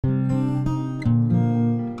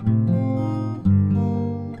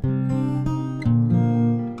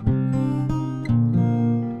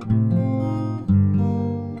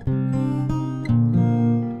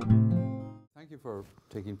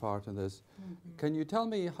part in this. Okay. Can you tell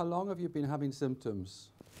me how long have you been having symptoms?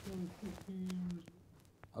 15 years.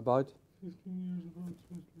 About? 15 years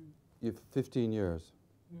approximately. You've 15 years.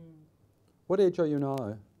 Yeah. What age are you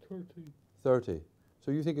now? 30. 30.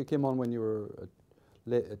 So you think it came on when you were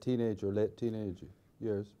a teenager, late teenage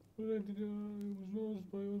years? Well, it was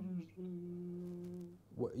noticed by others.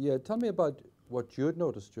 Yeah, tell me about what you had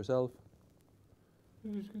noticed yourself. I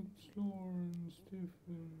just get slower and stiff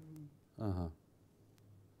and... Uh-huh.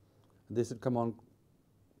 This had come on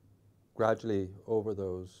gradually over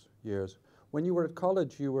those years. When you were at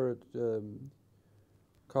college,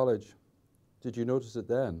 college, did you notice it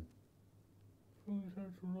then? I found it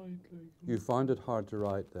hard to write, like... You found it hard to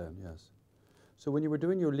write then, yes. So when you were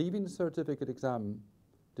doing your leaving certificate exam,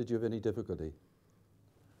 did you have any difficulty?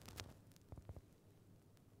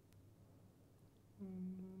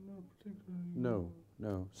 Not particularly. No,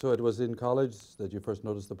 no. So it was in college that you first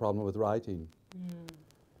noticed the problem with writing. Yeah.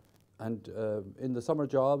 And in the summer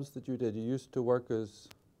jobs that you did, you used to work as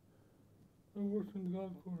I worked in the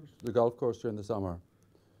golf course. the golf course during the summer.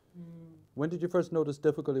 Yeah. When did you first notice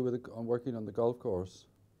difficulty with on working on the golf course?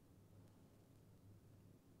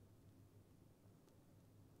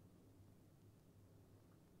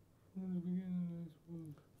 From the beginning, I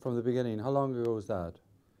suppose. From the beginning. How long ago was that?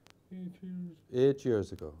 8 years. 8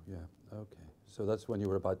 years ago, yeah. Okay. So that's when you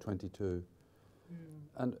were about 22. Yeah.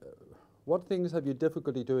 And what things have you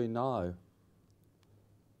difficulty doing now?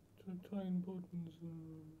 Tying buttons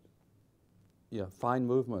and... Yeah, fine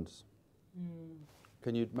movements. Yeah.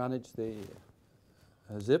 Can you manage the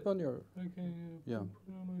zip on your... I can, Yeah.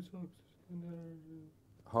 put on my socks. It's kind of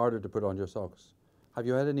hard. Harder to put on your socks. Have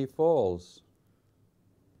you had any falls?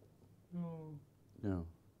 No. No.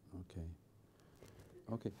 Okay.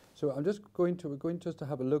 Okay. So we're going just to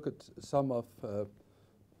have a look at some of the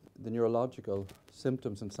neurological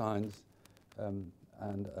symptoms and signs,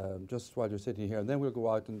 just while you're sitting here, and then we'll go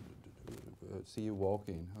out and see you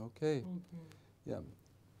walking. Okay. Okay. Yeah.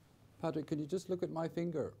 Patrick, can you just look at my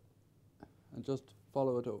finger and just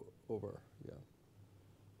follow it over? Yeah.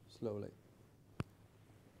 Slowly.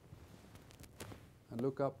 And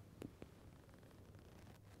look up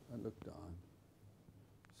and look down.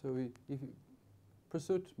 So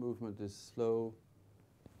pursuit movement is slow,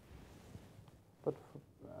 but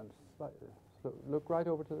and slightly slow. Look right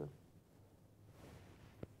over to the...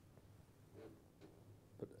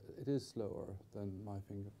 But it is slower than my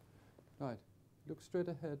finger. Right. Look straight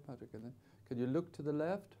ahead, Patrick, and then can you look to the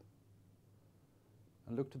left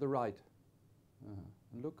and look to the right?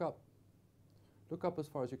 And look up. Look up as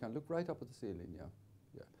far as you can. Look right up at the ceiling, yeah.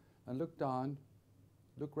 Yeah. And look down.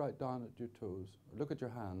 Look right down at your toes. Or look at your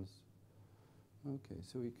hands. Okay,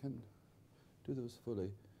 so we can do those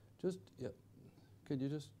fully. Just, yeah. Can you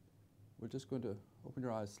just, we're just going to open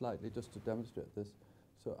your eyes slightly just to demonstrate this.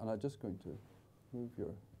 So, and I'm just going to move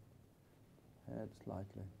your head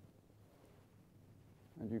slightly.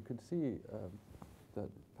 And you can see that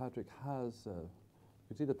Patrick has,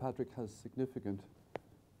 significant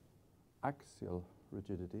axial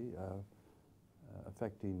rigidity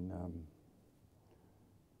affecting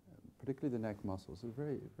particularly the neck muscles. It's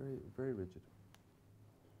very, very, very rigid.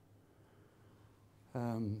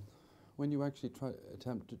 When you actually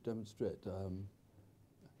attempt to demonstrate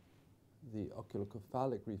the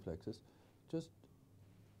oculocephalic reflexes, just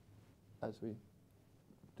as we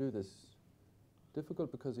do this,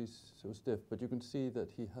 difficult because he's so stiff, but you can see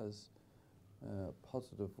that he has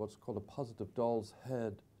what's called a positive doll's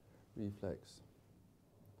head reflex.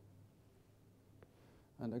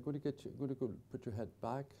 And I'm going to go put your head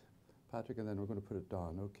back, Patrick, and then we're going to put it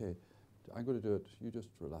down. Okay, I'm going to do it. You just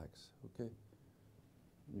relax, okay?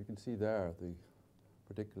 And you can see there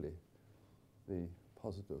particularly the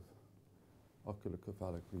positive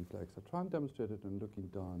oculocephalic reflex. I'll try and demonstrate it in looking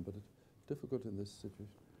down, but it's difficult in this situation.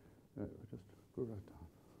 Just go right down.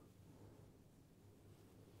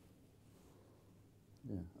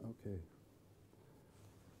 Yeah, okay.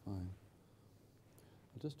 Fine.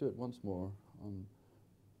 I'll just do it once more on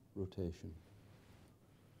rotation.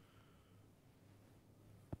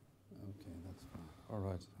 Okay, that's fine. All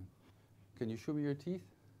right. Can you show me your teeth?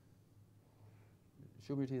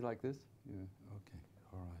 Show me your teeth like this? Yeah, okay,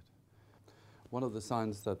 all right. One of the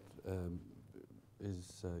signs that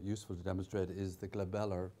is useful to demonstrate is the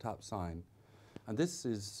Glabellar Tap Sign. And this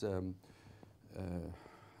is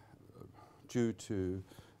due to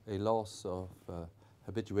a loss of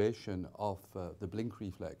habituation of the blink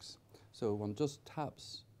reflex. So one just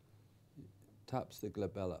taps the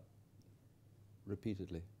glabella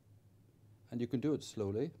repeatedly. And you can do it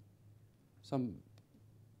slowly.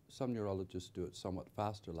 Some neurologists do it somewhat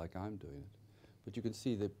faster, like I'm doing it. But you can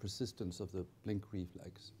see the persistence of the blink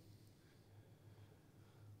reflex.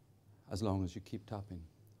 as long as you keep tapping.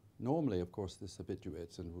 Normally, of course, this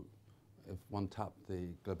habituates, and if one tapped the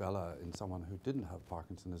glabella in someone who didn't have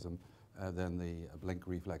Parkinsonism, then the blink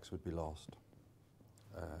reflex would be lost.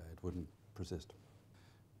 It wouldn't persist.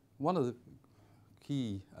 One of the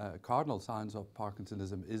key cardinal signs of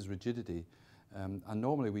Parkinsonism is rigidity, and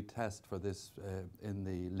normally we test for this in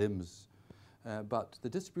the limbs, but the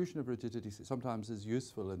distribution of rigidity sometimes is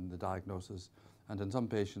useful in the diagnosis, and in some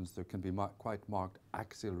patients there can be quite marked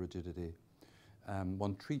axial rigidity.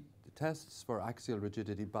 One tests for axial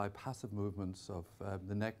rigidity by passive movements of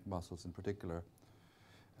the neck muscles in particular.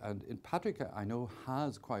 And in Patrick, I know,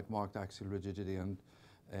 has quite marked axial rigidity, and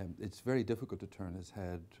it's very difficult to turn his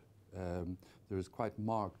head. There is quite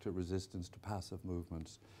marked resistance to passive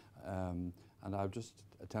movements. And I'll just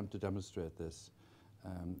attempt to demonstrate this.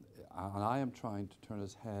 And I am trying to turn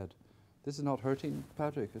his head. This is not hurting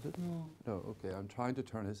Patrick, is it? No. No, okay. I'm trying to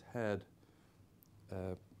turn his head,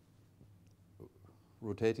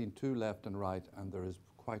 rotating to left and right, and there is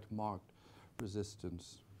quite marked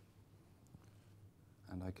resistance.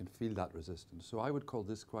 And I can feel that resistance. So I would call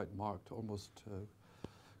this quite marked, almost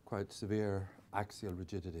quite severe axial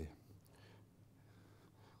rigidity.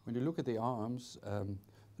 When you look at the arms,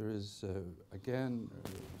 there is, again,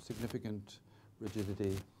 significant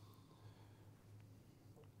rigidity.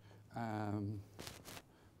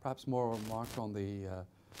 Perhaps more marked on the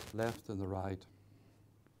left than the right,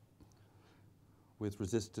 with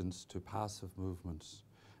resistance to passive movements.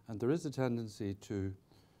 And there is a tendency to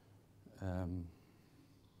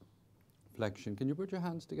flexion. Can you put your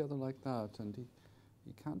hands together like that? And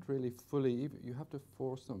he can't really fully, you have to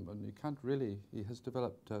force them, and you can't really, he has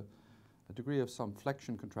developed a degree of some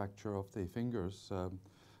flexion contracture of the fingers.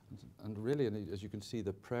 And really, as you can see,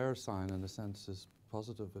 the prayer sign in a sense is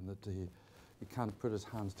positive in that he can't put his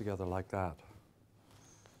hands together like that.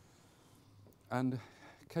 And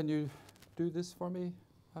can you do this for me,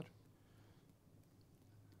 Patrick?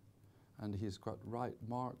 And he's got right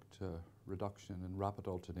marked reduction in rapid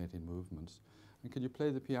alternating movements. And can you play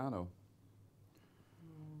the piano?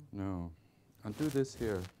 No. And do this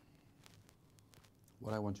here.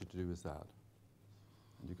 What I want you to do is that.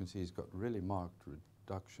 And you can see he's got really marked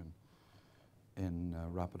reduction in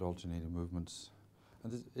rapid alternating movements.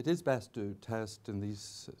 And it is best to test in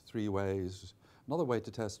these three ways. Another way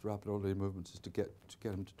to test rapid alternating movements is to get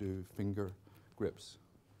him to do finger grips.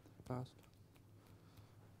 Fast.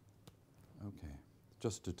 Okay.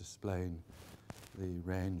 Just to display the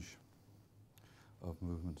range of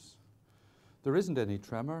movements. There isn't any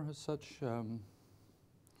tremor as such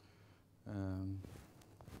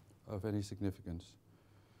of any significance.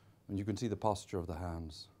 And you can see the posture of the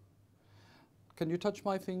hands. Can you touch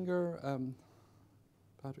my finger,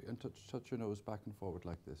 Patrick, and touch your nose back and forward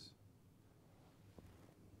like this?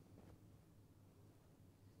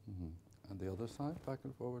 Mm-hmm. And the other side, back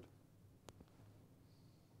and forward.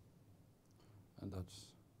 And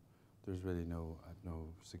there's really no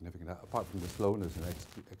significant, apart from the slowness in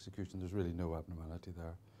execution, there's really no abnormality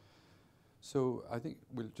there. So I think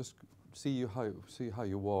we'll just see how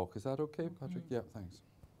you walk. Is that okay, Patrick? Yeah, thanks.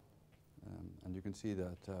 And you can see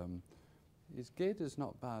that his gait is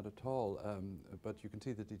not bad at all, but you can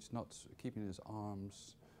see that he's not keeping his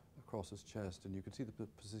arms across his chest, and you can see the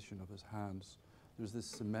position of his hands. There's this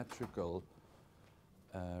symmetrical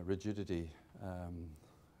rigidity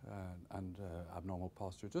and abnormal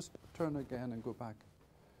posture. Just turn again and go back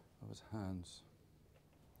of his hands.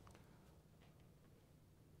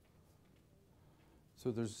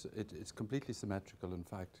 So it's completely symmetrical, in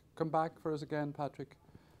fact. Come back for us again, Patrick.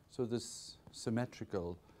 So this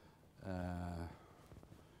symmetrical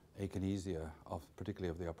akinesia, particularly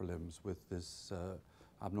of the upper limbs, with this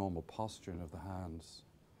abnormal posturing of the hands.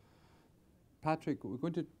 Patrick, we're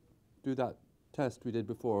going to do that test we did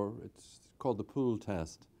before. It's called the pull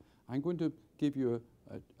test. I'm going to give you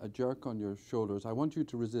a jerk on your shoulders. I want you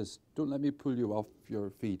to resist. Don't let me pull you off your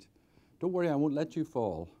feet. Don't worry, I won't let you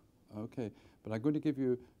fall. Okay, but I'm going to give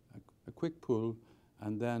you a quick pull,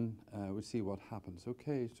 and then we'll see what happens.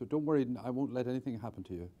 Okay, so don't worry, I won't let anything happen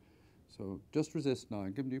to you. So just resist now.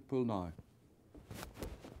 I'm giving you a pull now.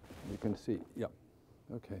 You can see, yeah,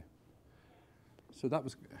 okay. So that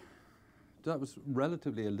was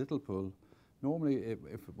relatively a little pull. Normally,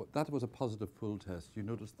 if that was a positive pull test, you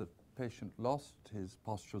notice the patient lost his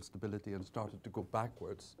postural stability and started to go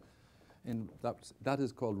backwards. That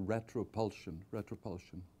is called retropulsion.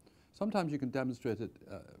 Sometimes you can demonstrate it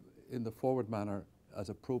in the forward manner as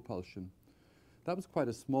a propulsion. That was quite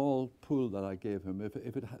a small pull that I gave him. If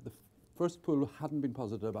the first pull hadn't been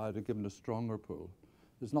positive, I would have given a stronger pull.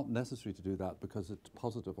 It's not necessary to do that because it's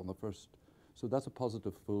positive on the first. So that's a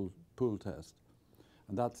positive pull test.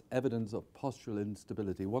 And that's evidence of postural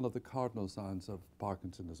instability, one of the cardinal signs of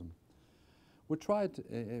Parkinsonism. We'll try it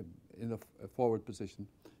in a forward position.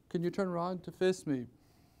 Can you turn around to face me?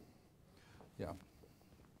 Yeah.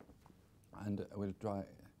 And we'll try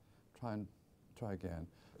again.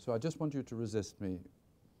 So I just want you to resist me,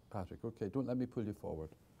 Patrick. Okay, don't let me pull you forward.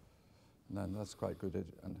 And then that's quite good.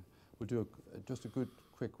 And we'll do just a good,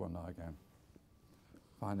 quick one now again.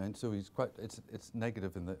 Fine. And so he's quite. It's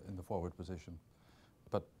negative in the forward position,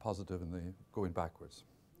 but positive in the going backwards.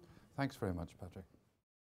 Thanks very much, Patrick.